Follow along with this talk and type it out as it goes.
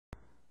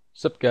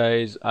Sup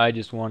guys, I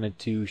just wanted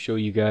to show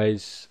you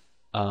guys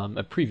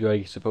a preview,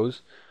 I suppose,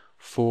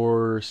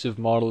 for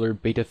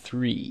SivModeler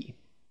Beta-3.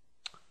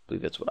 I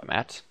believe that's what I'm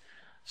at.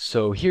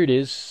 So here it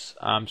is.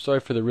 I'm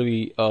sorry for the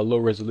really low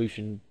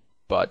resolution,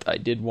 but I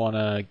did want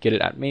to get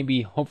it at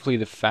maybe, hopefully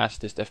the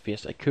fastest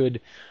FPS I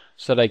could,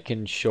 so that I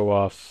can show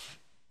off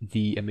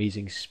the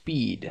amazing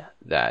speed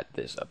that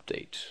this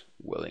update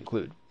will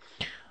include.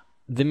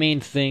 The main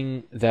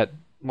thing that,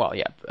 well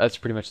yeah, that's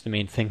pretty much the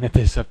main thing that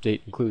this update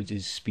includes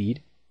is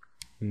speed.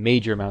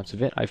 Major amounts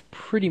of it. I've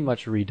pretty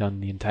much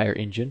redone the entire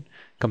engine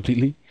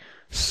completely.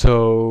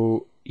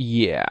 So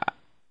yeah,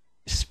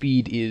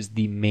 speed is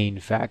the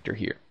main factor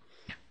here.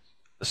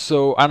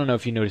 So I don't know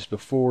if you noticed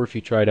before, if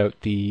you tried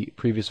out the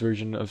previous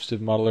version of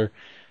SivModeler,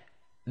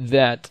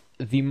 that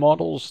the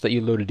models that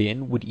you loaded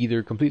in would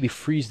either completely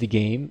freeze the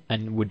game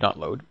and would not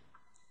load,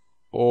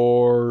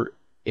 or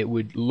it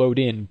would load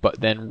in but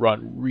then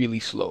run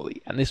really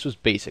slowly. And this was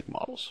basic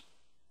models.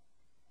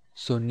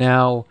 So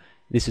now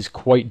this is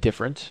quite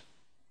different.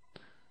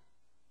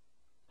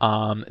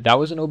 That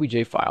was an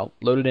OBJ file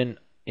loaded in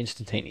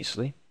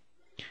instantaneously,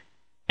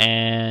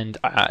 and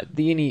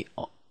any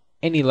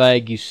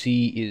lag you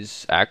see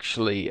is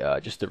actually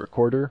just the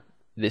recorder.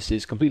 This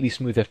is completely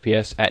smooth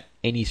FPS at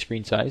any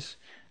screen size.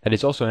 That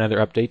is also another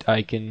update.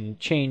 I can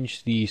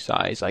change the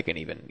size. I can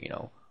even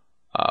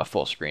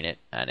full screen it,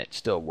 and it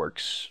still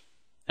works.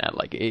 And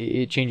like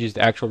it changes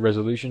the actual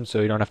resolution,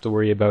 so you don't have to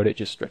worry about it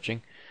just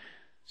stretching.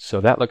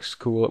 So that looks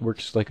cool. It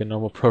works like a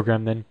normal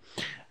program then,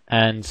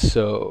 and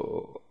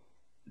so.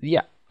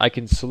 Yeah, I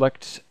can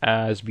select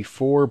as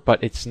before,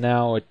 but it's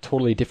now a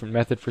totally different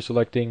method for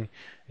selecting.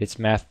 It's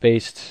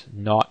math-based,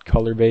 not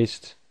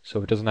color-based,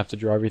 so it doesn't have to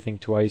draw everything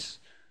twice.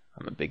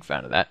 I'm a big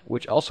fan of that,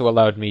 which also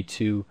allowed me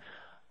to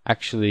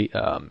actually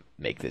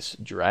make this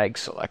drag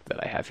select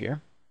that I have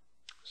here.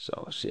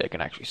 So see, I can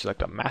actually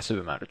select a massive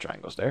amount of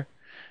triangles there.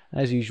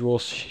 As usual,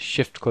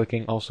 shift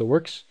clicking also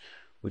works,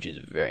 which is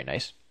very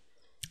nice.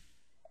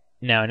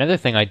 Now, another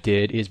thing I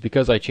did is,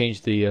 because I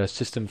changed the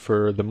system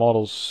for the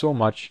models so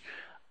much,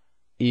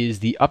 is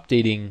the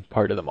updating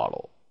part of the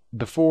model.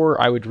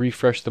 Before, I would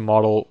refresh the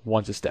model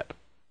once a step.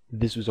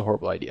 This was a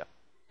horrible idea.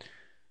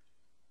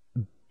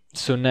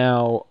 So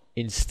now,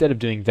 instead of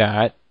doing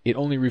that, it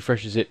only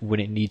refreshes it when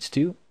it needs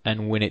to,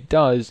 and when it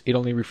does, it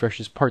only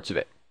refreshes parts of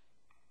it.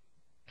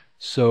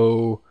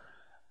 So,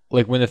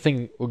 like when the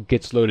thing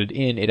gets loaded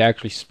in, it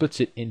actually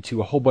splits it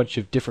into a whole bunch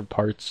of different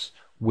parts,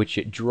 which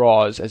it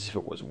draws as if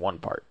it was one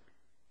part.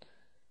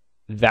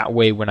 That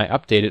way, when I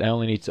update it, I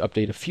only need to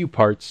update a few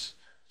parts,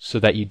 so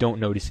that you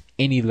don't notice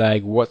any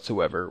lag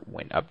whatsoever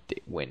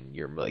when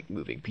you're like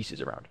moving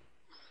pieces around.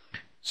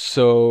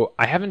 So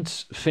I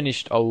haven't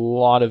finished a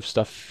lot of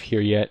stuff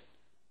here yet,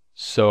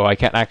 so I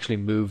can't actually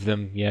move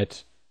them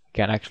yet. I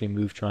can't actually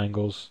move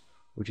triangles,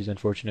 which is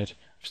unfortunate.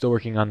 I'm still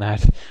working on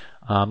that.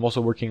 I'm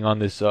also working on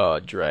this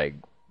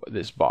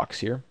this box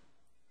here.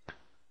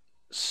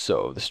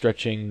 So the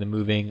stretching, the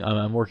moving,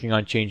 I'm working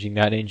on changing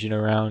that engine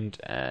around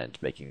and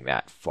making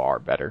that far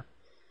better.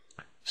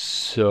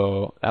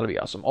 So that'll be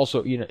awesome.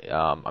 Also,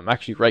 I'm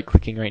actually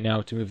right-clicking right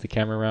now to move the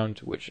camera around,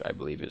 which I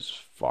believe is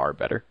far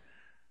better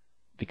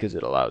because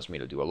it allows me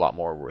to do a lot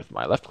more with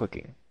my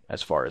left-clicking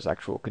as far as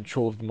actual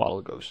control of the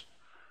model goes.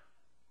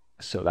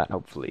 So that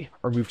hopefully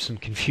removed some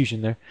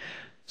confusion there.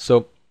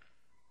 So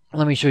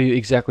let me show you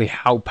exactly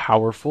how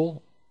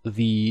powerful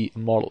the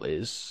model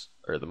is,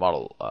 or the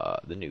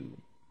new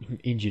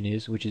engine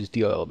is, which is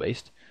DLL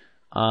based.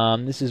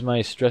 This is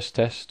my stress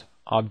test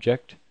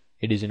object.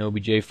 It is an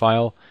OBJ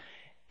file.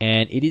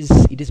 And it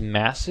is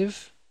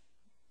massive,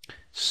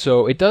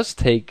 so it does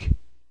take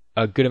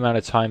a good amount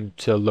of time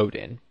to load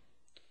in,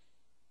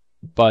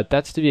 but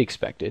that's to be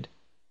expected.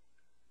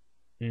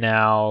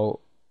 Now,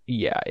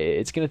 yeah,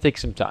 it's going to take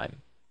some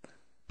time,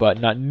 but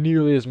not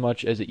nearly as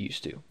much as it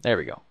used to. There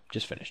we go,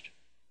 just finished.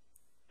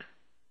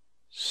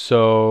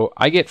 So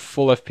I get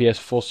full FPS,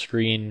 full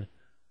screen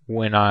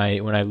when I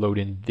load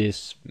in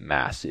this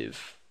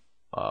massive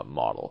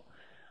model.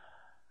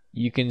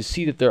 You can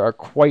see that there are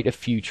quite a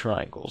few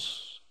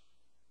triangles.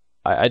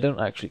 I don't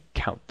actually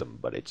count them,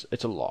 but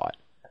it's a lot.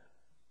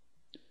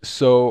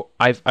 So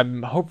I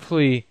think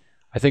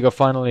I'll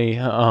finally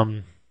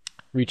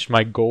reached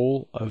my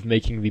goal of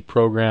making the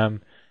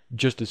program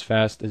just as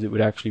fast as it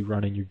would actually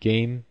run in your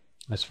game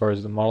as far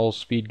as the model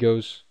speed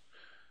goes.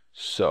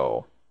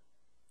 So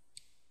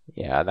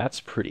yeah, that's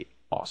pretty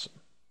awesome.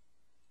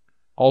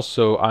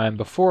 Also,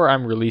 before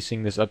I'm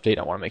releasing this update,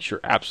 I want to make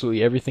sure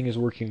absolutely everything is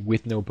working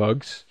with no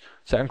bugs.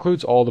 So that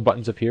includes all the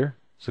buttons up here.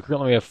 So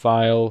currently we have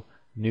File,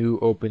 New,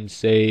 Open,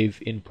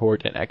 Save,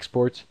 Import, and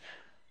Export.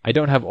 I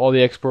don't have all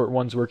the export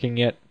ones working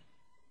yet,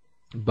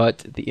 but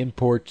the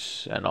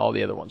import and all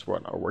the other ones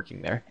are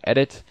working there.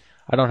 Edit,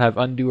 I don't have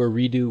Undo or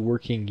Redo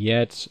working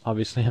yet.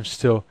 Obviously, I'm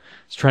still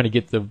trying to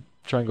get the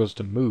triangles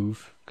to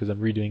move because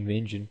I'm redoing the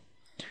engine.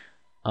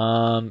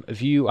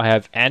 View, I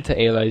have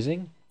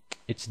anti-aliasing.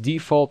 It's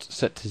default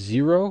set to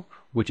 0,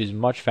 which is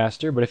much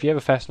faster, but if you have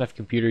a fast enough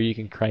computer, you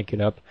can crank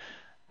it up.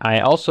 I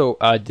also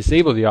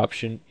disable the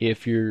option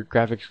if your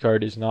graphics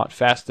card is not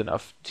fast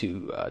enough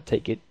to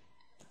take it.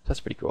 That's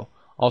pretty cool.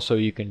 Also,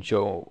 you can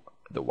show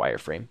the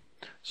wireframe.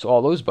 So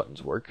all those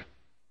buttons work.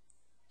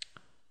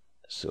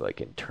 So I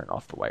can turn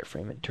off the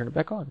wireframe and turn it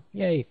back on.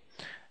 Yay!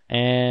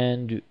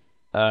 And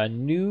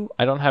new,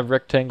 I don't have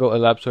rectangle,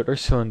 ellipsoid, or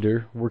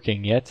cylinder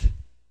working yet,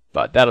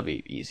 but that'll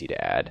be easy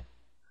to add.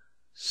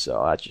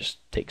 So that just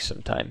takes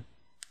some time.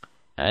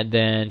 And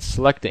then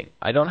selecting.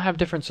 I don't have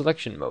different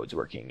selection modes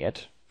working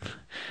yet.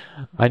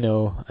 I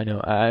know.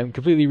 I'm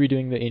completely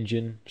redoing the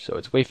engine, so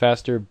it's way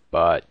faster,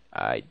 but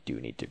I do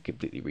need to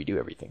completely redo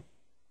everything.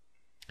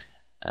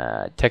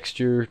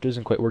 Texture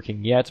isn't quite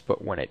working yet,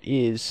 but when it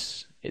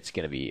is, it's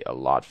going to be a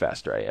lot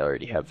faster. I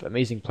already have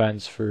amazing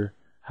plans for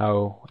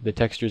how the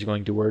texture is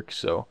going to work,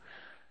 so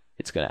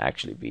it's going to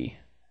actually be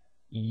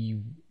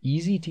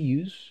easy to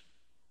use.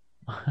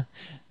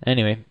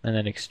 Anyway, and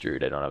then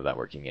extrude. I don't have that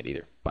working yet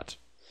either, but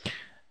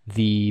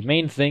the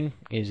main thing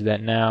is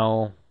that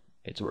now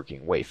it's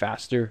working way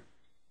faster.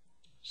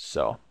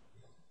 So,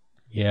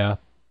 yeah.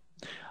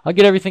 I'll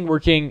get everything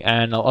working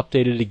and I'll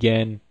update it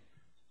again.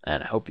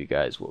 And I hope you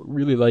guys will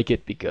really like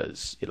it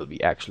because it'll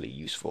be actually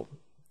useful.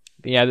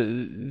 But yeah,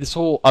 this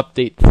whole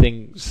update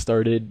thing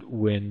started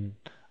when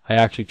I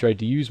actually tried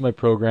to use my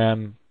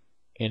program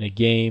in a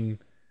game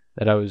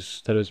that I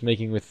was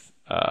making with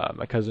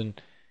my cousin.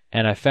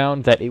 And I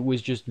found that it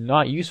was just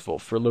not useful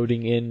for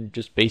loading in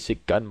just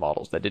basic gun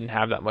models that didn't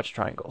have that much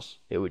triangles.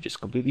 It would just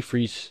completely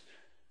freeze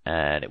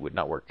and it would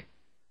not work.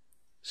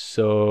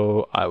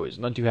 So I was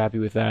not too happy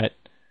with that.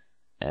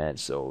 And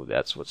so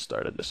that's what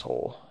started this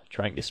whole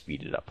trying to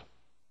speed it up.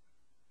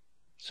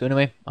 So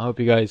anyway, I hope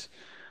you guys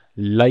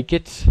like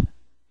it.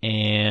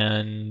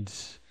 And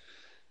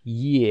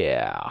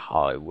yeah,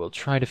 I will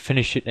try to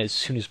finish it as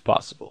soon as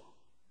possible.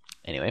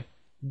 Anyway,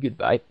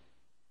 goodbye.